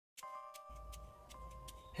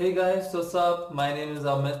Hey guys, what's up? My name is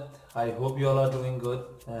Amit. I hope you all are doing good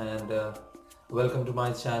and welcome to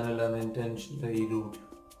my channel Unintentionally Rude.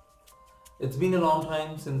 It's been a long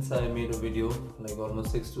time since I made a video, like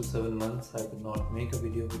almost 6 to 7 months. I could not make a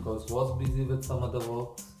video because was busy with some other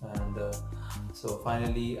works, and so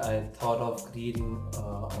finally I thought of creating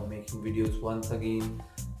or making videos once again.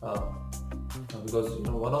 Because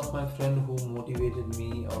one of my friend who motivated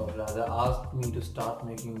me, or rather asked me to start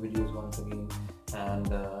making videos once again, and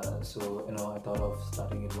so I thought of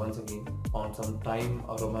starting it once again on some time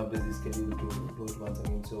out of my busy schedule to do it once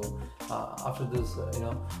again. So after this,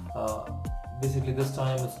 basically this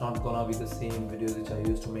time it's not gonna be the same videos which I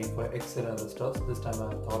used to make for Excel and other stuff. This time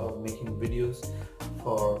I thought of making videos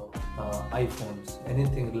for iPhones,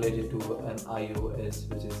 anything related to an iOS,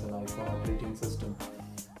 which is an iPhone operating system.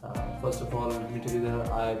 First of all, let me tell you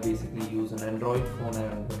that I basically use an Android phone,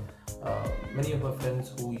 and many of my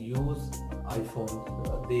friends who use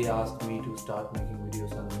iPhones, they asked me to start making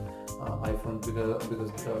videos on iPhone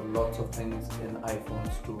because there are lots of things in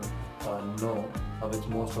iPhones to know, which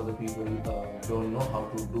most of the people don't know how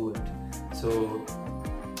to do it. So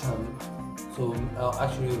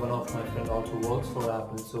actually one of my friend also works for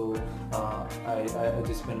Apple, so I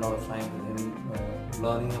just spend a lot of time with him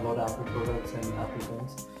learning about Apple products and Apple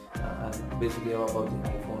things, and basically about the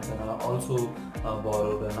iPhones. And I also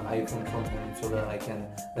borrowed an iPhone from him so that I can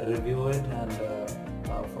review it and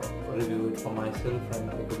review it for myself, and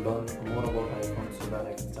I could learn more about iPhones so that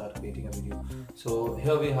I can start creating a video. So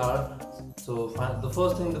here we are. So the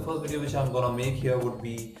first video which I'm gonna make here would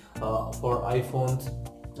be for iPhones,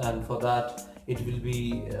 and for that it will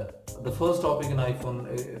be the first topic in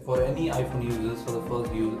iPhone for any iPhone users, for the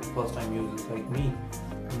first time users like me.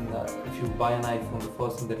 If you buy an iPhone, the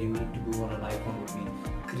first thing that you need to do on an iPhone would be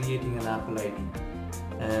creating an Apple ID.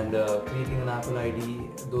 And creating an Apple ID,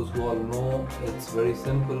 those who all know, it's very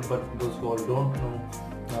simple, but those who all don't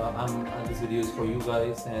know, this video is for you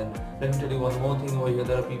guys. And let me tell you one more thing over here.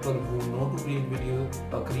 There are people who know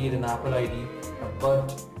to create an Apple ID,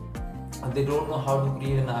 but they don't know how to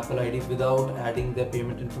create an Apple ID without adding their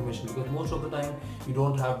payment information, because most of the time you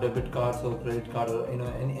don't have debit cards or credit card or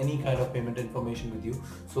any kind of payment information with you,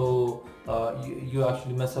 so you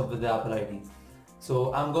actually mess up with the Apple ID.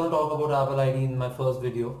 So I'm going to talk about Apple ID in my first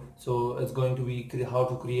video. So it's going to be how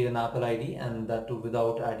to create an Apple ID, and that too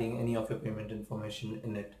without adding any of your payment information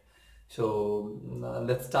in it. So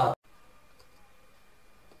let's start.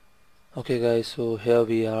 Okay guys, so here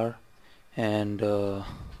we are, and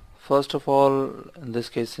first of all, in this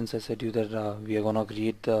case, since I said you that we are gonna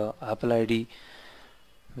create the Apple ID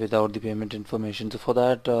without the payment information, so for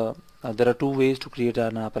that there are two ways to create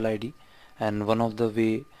an Apple ID, and one of the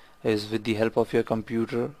way is with the help of your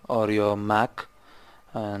computer or your Mac.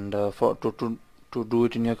 And to do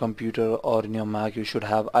it in your computer or in your Mac, you should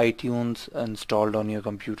have iTunes installed on your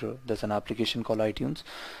computer. There's an application called iTunes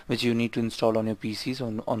which you need to install on your PCs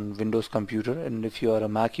on Windows computer, and if you are a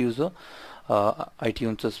Mac user,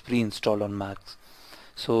 iTunes is pre-installed on Macs.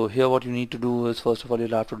 So here what you need to do is, first of all, you'll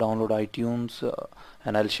have to download iTunes,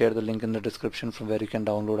 and I'll share the link in the description from where you can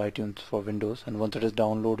download iTunes for Windows. And once it is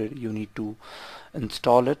downloaded, you need to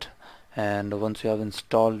install it, and once you have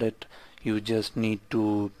installed it, you just need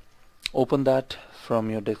to open that from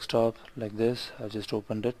your desktop like this. I just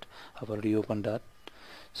opened it. I've already opened that.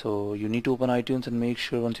 So you need to open iTunes, and make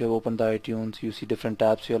sure once you have opened the iTunes, you see different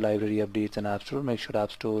tabs here: library, updates, and App Store. Make sure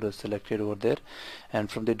App Store is selected over there, and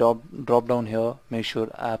from the drop down here, make sure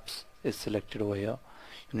apps is selected over here.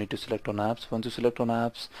 You need to select on apps. Once you select on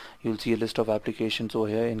apps, you'll see a list of applications over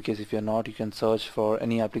here. In case if you're not, you can search for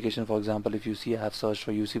any application. For example, if you see, I have searched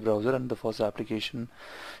for UC browser, and the first application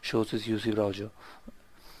shows is UC browser.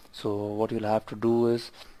 So what you'll have to do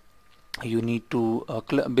is, you need to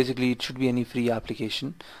basically it should be any free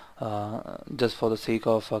application. Just for the sake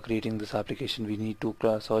of creating this application, we need to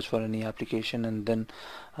search for any application, and then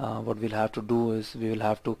what we'll have to do is, we will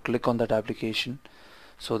have to click on that application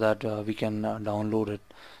so that we can download it.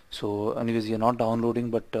 So anyways, you're not downloading,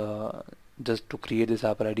 but just to create this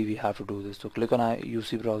Apple ID, we have to do this. So click on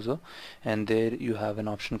UC browser, and there you have an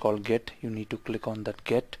option called get. You need to click on that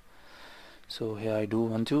get. So here I do.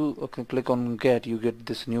 Once you click on get, you get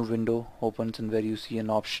this new window opens, and where you see an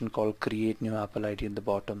option called create new Apple ID at the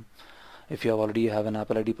bottom. If you already have an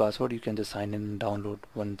Apple ID password, you can just sign in and download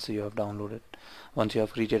once you have downloaded, once you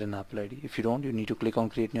have created an Apple ID. If you don't, you need to click on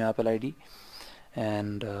create new Apple ID,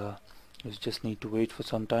 and you just need to wait for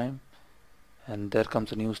some time, and there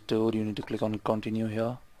comes a new store. You need to click on continue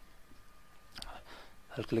here.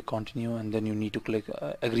 I'll click continue, and then you need to click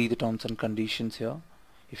agree the terms and conditions here.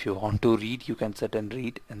 If you want to read, you can set and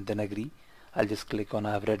read and then agree. I'll just click on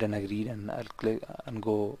I've read and agreed, and I'll click and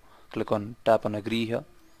click on tap on agree here.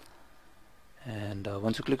 And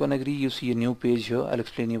once you click on agree, you see a new page here. I'll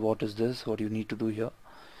explain you what is this, what you need to do here.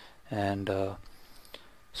 And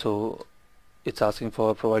so it's asking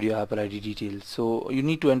for provide your Apple ID details. So you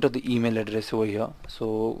need to enter the email address over here.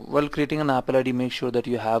 So while creating an Apple ID, make sure that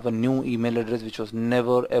you have a new email address which was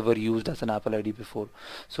never ever used as an Apple ID before.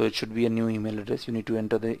 So it should be a new email address. You need to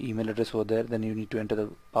enter the email address over there. Then you need to enter the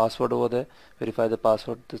password over there. Verify the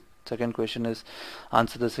password. The second question is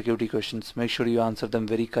answer the security questions. Make sure you answer them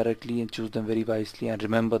very correctly and choose them very wisely and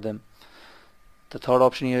remember them. The third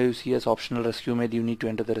option here you see as optional rescue mail. You need to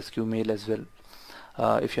enter the rescue mail as well.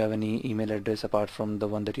 If you have any email address apart from the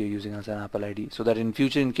one that you're using as an Apple ID, so that in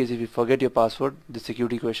future, in case if you forget your password, the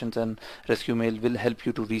security questions and rescue mail will help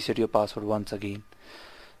you to reset your password once again.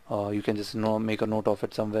 You can just make a note of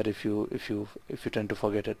it somewhere if you tend to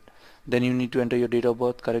forget it. Then you need to enter your date of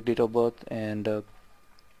birth, correct date of birth, and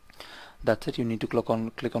that's it. You need to click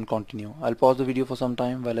on continue. I'll pause the video for some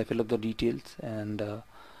time while I fill up the details, and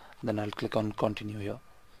then I'll click on continue here.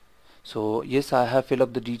 So yes, I have filled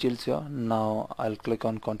up the details here. Now I'll click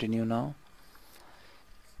on continue now.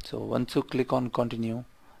 So once you click on continue,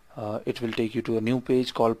 it will take you to a new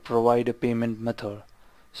page called provide a payment method.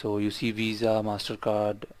 So you see Visa,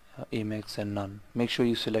 MasterCard, Amex and none. Make sure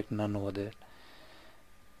you select none over there.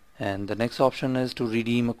 And the next option is to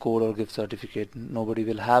redeem a code or gift certificate. Nobody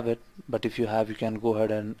will have it, but if you have, you can go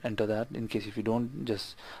ahead and enter that. In case if you don't,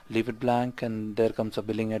 just leave it blank, and there comes a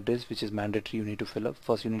billing address which is mandatory. You need to fill up.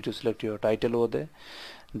 First you need to select your title over there,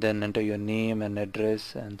 then enter your name and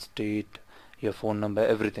address and state, your phone number,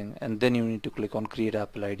 everything, and then you need to click on create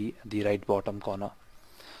Apple ID at the right bottom corner.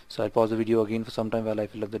 So I'll pause the video again for some time while I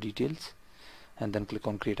fill up the details, and then click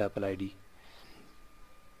on create Apple ID.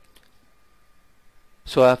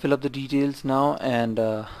 So I fill up the details now, and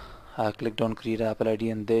I clicked on create Apple ID,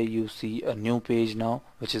 and there you see a new page now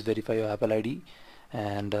which is verify your Apple ID,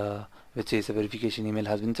 and which says a verification email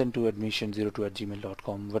has been sent to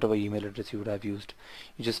admission02@gmail.com, whatever email address you would have used.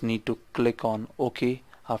 You just need to click on OK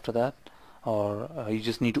after that, or you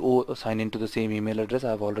just need to sign into the same email address. I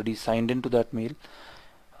have already signed into that mail.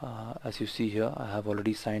 As you see here, I have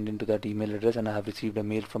already signed into that email address, and I have received a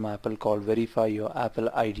mail from Apple called verify your Apple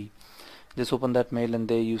ID. Just open that mail, and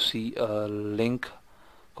there you see a link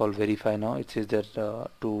called verify now. It says that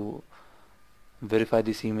to verify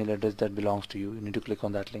this email address that belongs to you, you need to click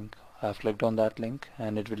on that link. I have clicked on that link,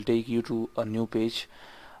 and it will take you to a new page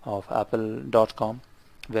of apple.com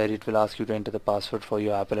where it will ask you to enter the password for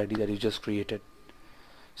your Apple ID that you just created.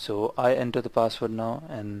 So I enter the password now,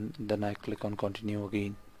 and then I click on continue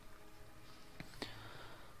again.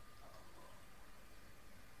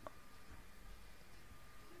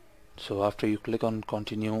 So after you click on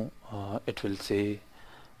continue, it will say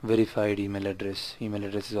verified email address. Email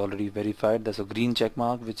address is already verified. There's a green check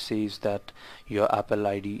mark which says that your Apple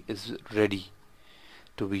ID is ready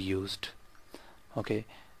to be used. Okay,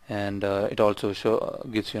 and it also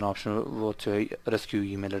gives you an option what's your rescue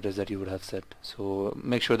email address that you would have set. So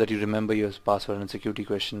make sure that you remember your password and security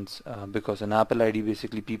questions, because in Apple ID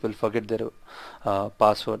basically people forget their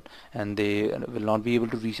password, and they will not be able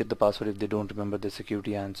to reset the password if they don't remember the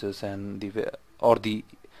security answers and the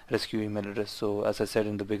rescue email address. So as I said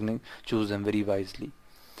in the beginning, choose them very wisely.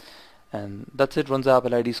 And that's it. Once the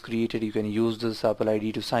Apple ID is created, you can use this Apple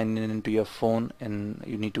ID to sign in into your phone, and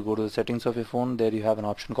you need to go to the settings of your phone. There you have an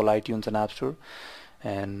option called iTunes and App Store,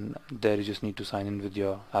 and there you just need to sign in with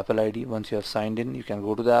your Apple ID. Once you have signed in, you can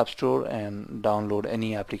go to the App Store and download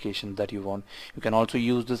any application that you want. You can also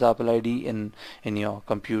use this Apple ID in your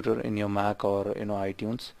computer, in your Mac, or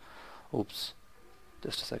iTunes. Oops,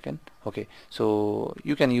 just a second. Okay, so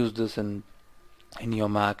you can use this in your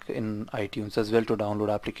Mac, in iTunes as well, to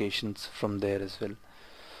download applications from there as well.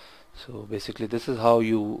 So basically this is how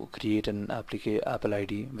you create an Apple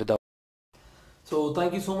ID without. So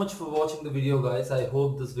thank you so much for watching the video, guys. I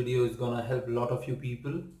hope this video is gonna help a lot of you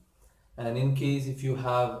people. And in case if you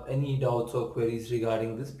have any doubts or queries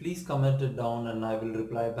regarding this, please comment it down and I will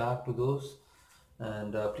reply back to those.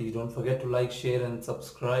 And please don't forget to like, share and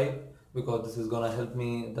subscribe, because this is gonna help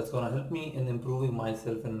me. That's gonna help me in improving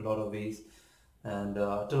myself in a lot of ways. And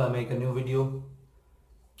till I make a new video,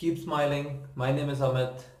 keep smiling. My name is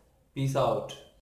Amit. Peace out.